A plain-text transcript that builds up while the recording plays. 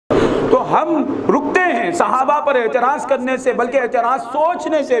तो हम रुकते हैं सहाबा पर एतराज़ करने से, बल्कि एतराज़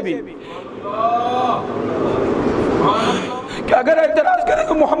सोचने से भी कि अगर एतराज़ करें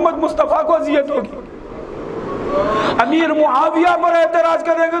तो मोहम्मद मुस्तफ़ा को अज़ियत होगी, अमीर मुआविया पर एतराज़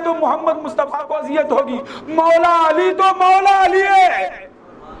करेंगे तो मोहम्मद मुस्तफ़ा को अज़ियत होगी, मौला अली तो मौला अली है,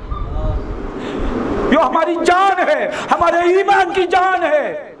 जो हमारी जान है, हमारे ईमान की जान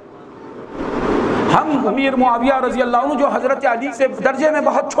है। हम अमीर मुआविया रज़ी अल्लाह अन्हु जो हज़रत अली से दर्जे में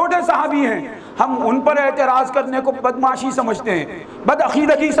बहुत छोटे सहाबी हैं, हम उन पर एतराज़ करने को बदमाशी समझते हैं,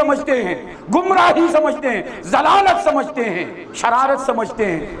 बदअक़ीदगी समझते हैं, गुमराही समझते हैं, ज़लालत समझते हैं, शरारत समझते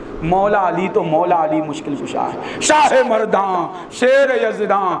हैं। मौला अली तो मौला अली मुश्किल कुशा है, शाह मर्दां शेर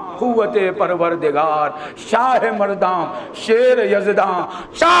यज़दां क़ुव्वते परवरदिगार, शाह मर्दां शेर यज़दां,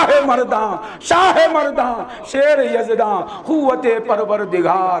 शाह मर्दां शेर यज़दां क़ुव्वते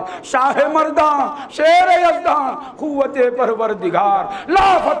परवरदिगार, शाह मर्दां शेर यज़दां क़ुव्वते परवरदिगार, ला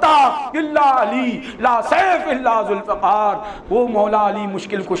फता इल्ला अली ला सैफ इल्ला ज़ुल्फ़िकार। वो मौला अली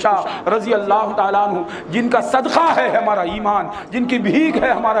मुश्किल कुशा रज़ी अल्लाह ताला अन्हु, जिनका सदका है हमारा ईमान, जिनकी भीख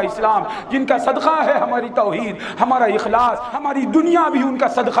है हमारा इस्लाम, जिनका सदका है हमारी तौहीद, हमारा इखलास, हमारी दुनिया भी उनका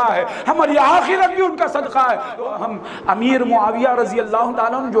सदका है, हमारी आखिरत भी उनका सदका है। तो हम अमीर मुआविया रज़ी अल्लाह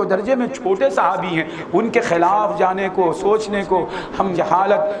ताला अन्हु जो दर्जे में छोटे सहाबी हैं, उनके खिलाफ जाने को, सोचने को हम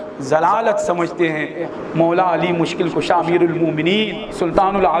जहालत ज़लालत समझते हैं। मौला अली मुश्किल कुशा अमीरुल मोमिनीन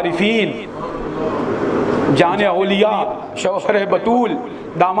सुल्तानुल आरिफीन, जाने औलिया, शौहर बतूल,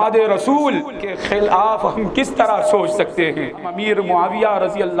 दामाद रसूल के खिलाफ हम किस तरह सोच सकते हैं। अमीर मुआविया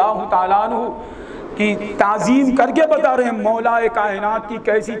रज़ी अल्लाह ताला अन्हु की ताज़ीम करके बता रहे हैं, मौलाए कायनात की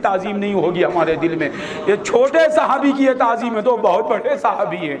कैसी ताज़ीम नहीं होगी हमारे दिल में। ये छोटे सहाबी की ये ताज़ीम है तो बहुत बड़े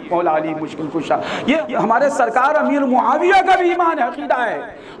सहाबी हैं मौला अली मुश्किल कुशा। ये हमारे सरकार अमीर मुआविया का भी ईमान है, अक़ीदा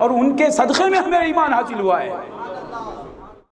है, और उनके सदक़े में हमें ईमान हासिल हुआ है।